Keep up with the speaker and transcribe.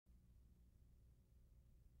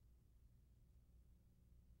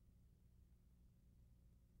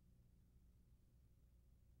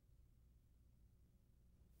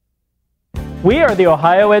We are the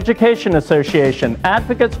Ohio Education Association,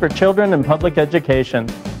 advocates for children in public education.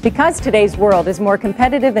 Because today's world is more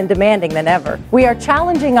competitive and demanding than ever, we are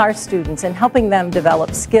challenging our students and helping them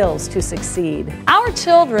develop skills to succeed. Our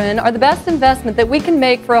children are the best investment that we can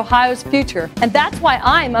make for Ohio's future, and that's why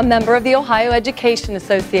I'm a member of the Ohio Education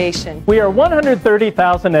Association. We are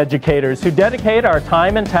 130,000 educators who dedicate our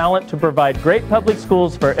time and talent to provide great public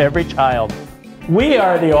schools for every child. We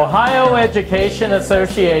are the Ohio Education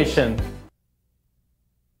Association.